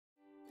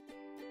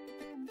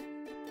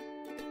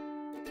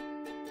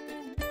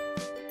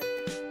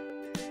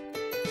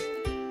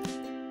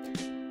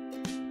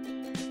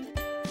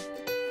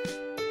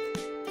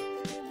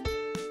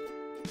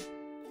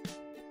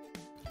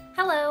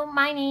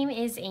my name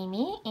is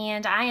Amy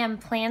and I am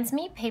Plans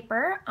Me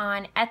Paper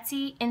on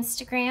Etsy,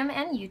 Instagram,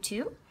 and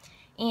YouTube.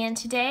 And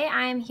today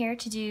I am here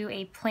to do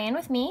a plan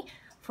with me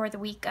for the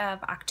week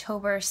of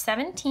October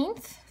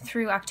 17th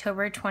through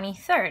October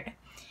 23rd.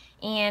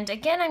 And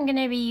again, I'm going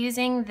to be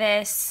using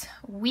this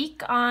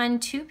week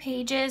on 2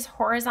 pages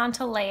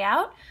horizontal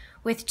layout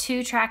with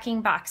 2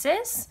 tracking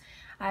boxes.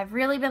 I've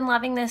really been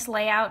loving this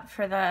layout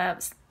for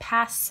the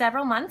past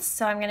several months,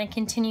 so I'm going to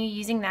continue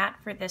using that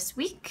for this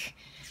week.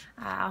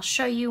 I'll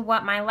show you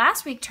what my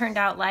last week turned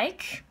out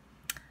like.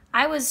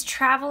 I was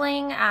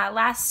traveling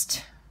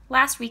last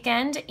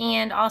weekend,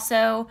 and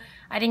also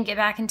I didn't get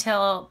back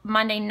until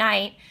Monday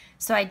night,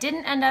 so I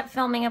didn't end up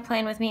filming a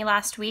plan with me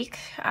last week,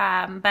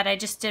 but I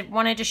just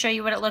wanted to show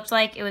you what it looked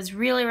like. It was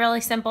really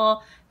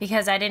simple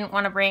because I didn't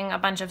want to bring a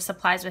bunch of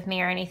supplies with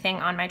me or anything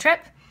on my trip.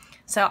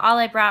 So all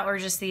I brought were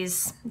just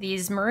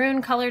these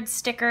maroon colored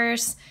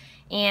stickers,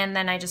 and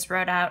then I just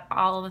wrote out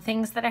all the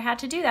things that I had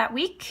to do that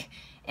week.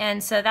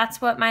 And so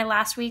that's what my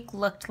last week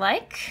looked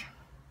like.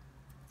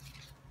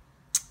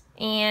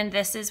 And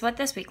this is what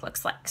this week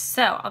looks like.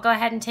 So I'll go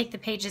ahead and take the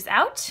pages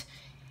out.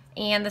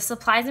 And the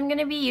supplies I'm going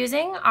to be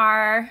using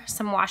are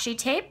some washi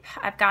tape.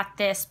 I've got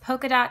this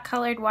polka dot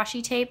colored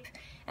washi tape,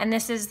 and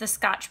this is the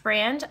Scotch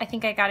brand. I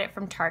think I got it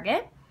from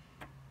Target.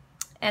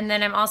 And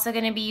then I'm also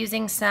going to be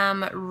using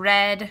some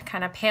red,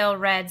 kind of pale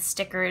red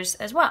stickers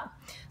as well.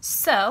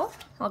 So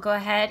I'll go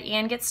ahead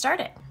and get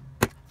started.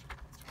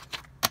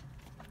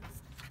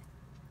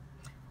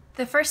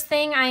 The first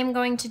thing I'm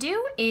going to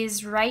do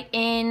is write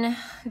in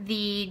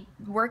the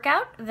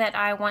workout that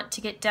I want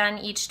to get done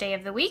each day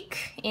of the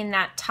week in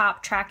that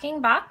top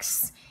tracking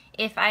box.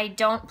 If I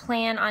don't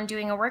plan on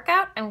doing a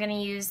workout, I'm going to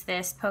use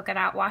this polka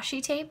dot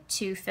washi tape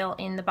to fill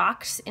in the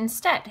box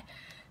instead.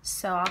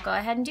 So I'll go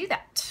ahead and do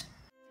that.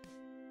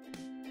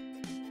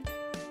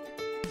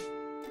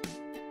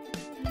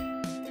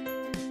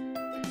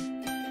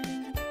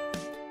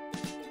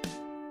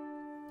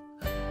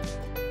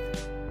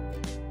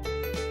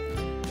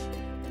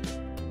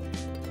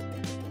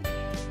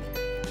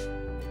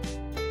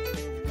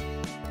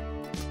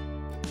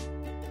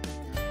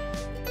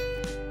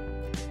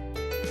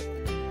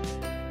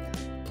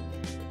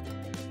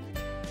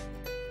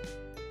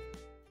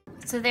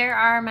 So there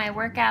are my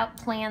workout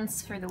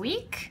plans for the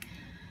week.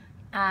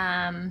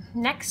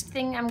 Next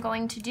thing I'm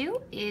going to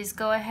do is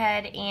go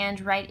ahead and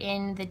write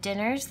in the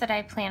dinners that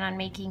I plan on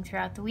making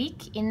throughout the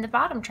week in the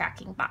bottom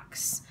tracking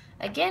box.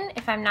 Again,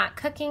 if I'm not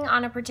cooking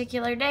on a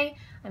particular day,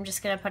 I'm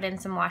just going to put in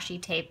some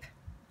washi tape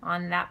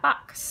on that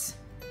box.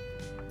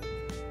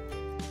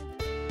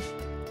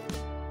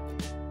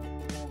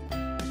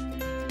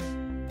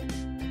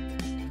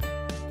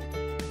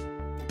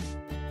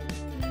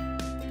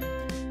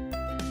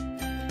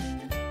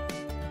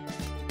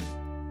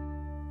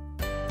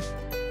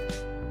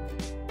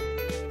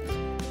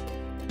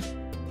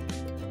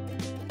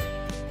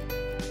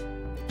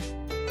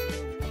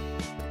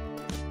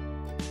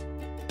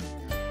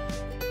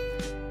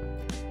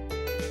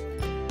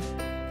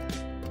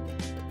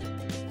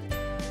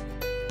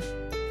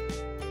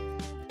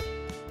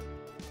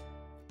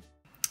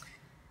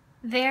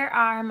 There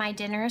are my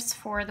dinners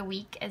for the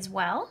week as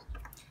well.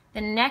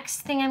 The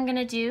next thing I'm going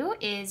to do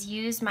is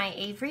use my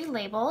Avery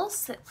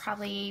labels,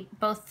 probably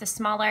both the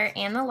smaller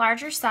and the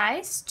larger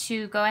size,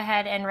 to go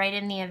ahead and write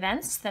in the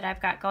events that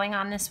I've got going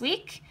on this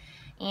week.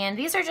 And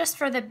these are just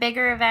for the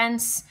bigger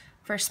events.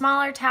 For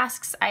smaller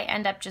tasks, I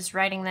end up just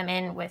writing them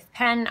in with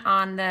pen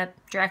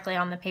directly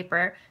on the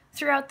paper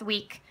throughout the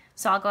week.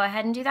 So I'll go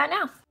ahead and do that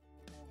now.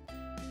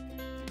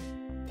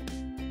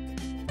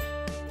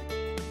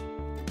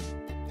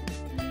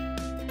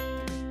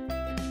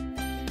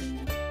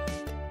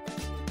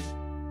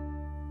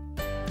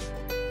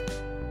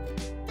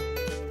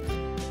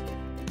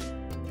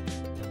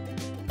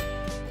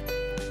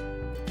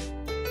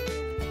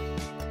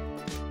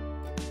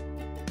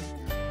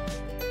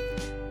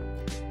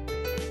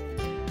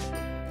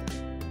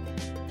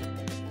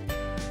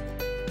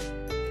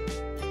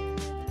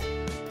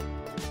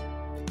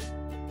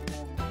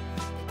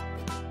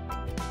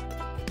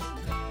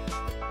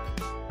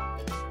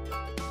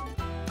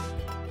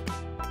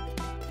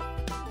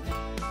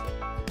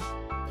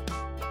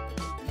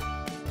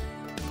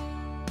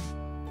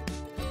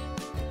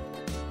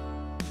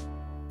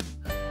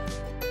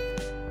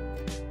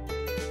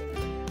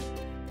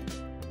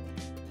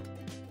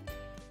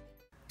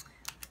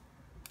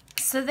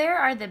 So there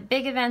are the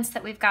big events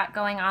that we've got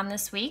going on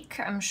this week.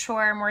 I'm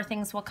sure more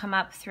things will come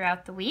up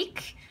throughout the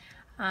week.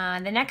 The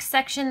next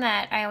section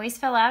that I always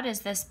fill out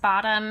is this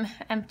bottom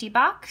empty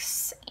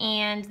box.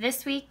 And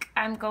this week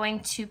I'm going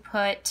to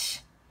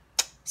put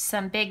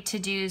some big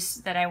to-dos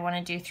that I want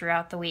to do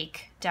throughout the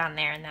week down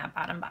there in that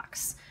bottom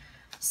box.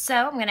 So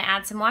I'm going to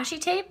add some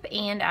washi tape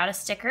and add a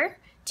sticker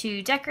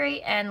to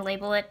decorate and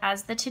label it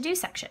as the to-do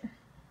section.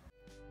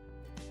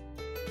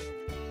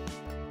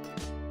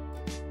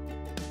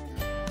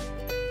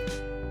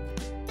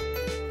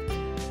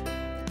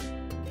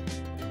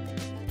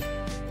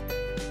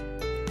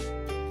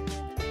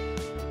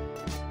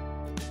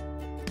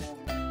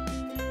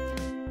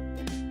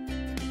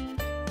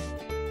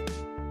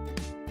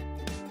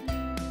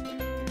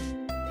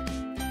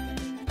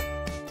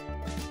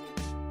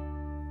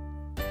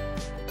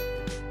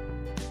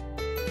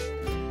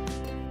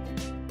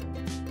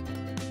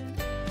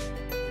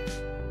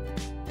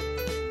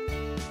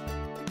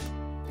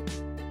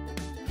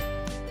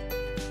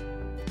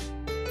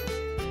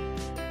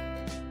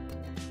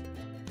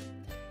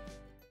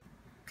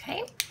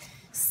 Okay,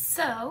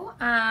 so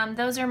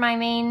those are my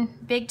main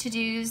big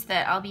to-dos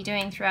that I'll be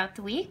doing throughout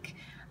the week.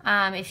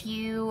 If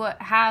you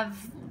have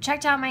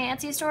checked out my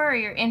Etsy store or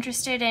you're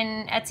interested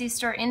in Etsy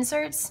store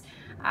inserts,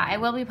 I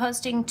will be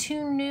posting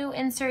 2 new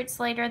inserts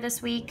later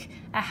this week,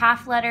 a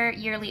half-letter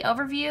yearly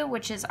overview,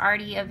 which is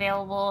already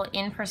available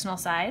in personal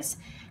size,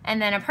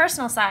 and then a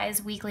personal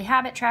size weekly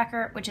habit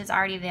tracker, which is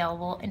already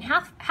available in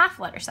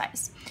half-letter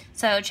size.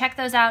 So check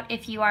those out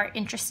if you are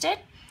interested.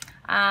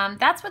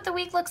 That's what the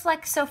week looks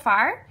like so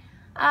far.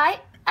 I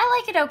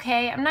like it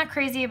okay. I'm not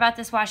crazy about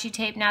this washi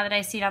tape now that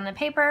I see it on the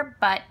paper,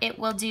 but it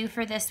will do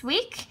for this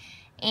week.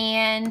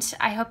 And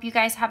I hope you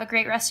guys have a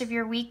great rest of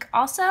your week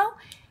also.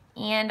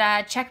 And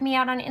check me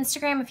out on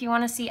Instagram if you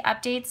want to see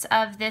updates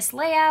of this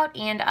layout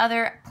and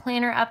other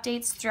planner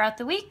updates throughout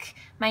the week.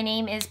 My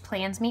name is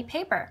Plans Meet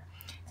Paper.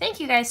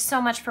 Thank you guys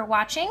so much for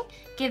watching.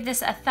 Give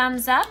this a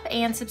thumbs up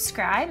and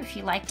subscribe if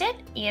you liked it.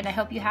 And I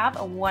hope you have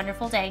a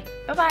wonderful day.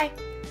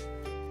 Bye-bye.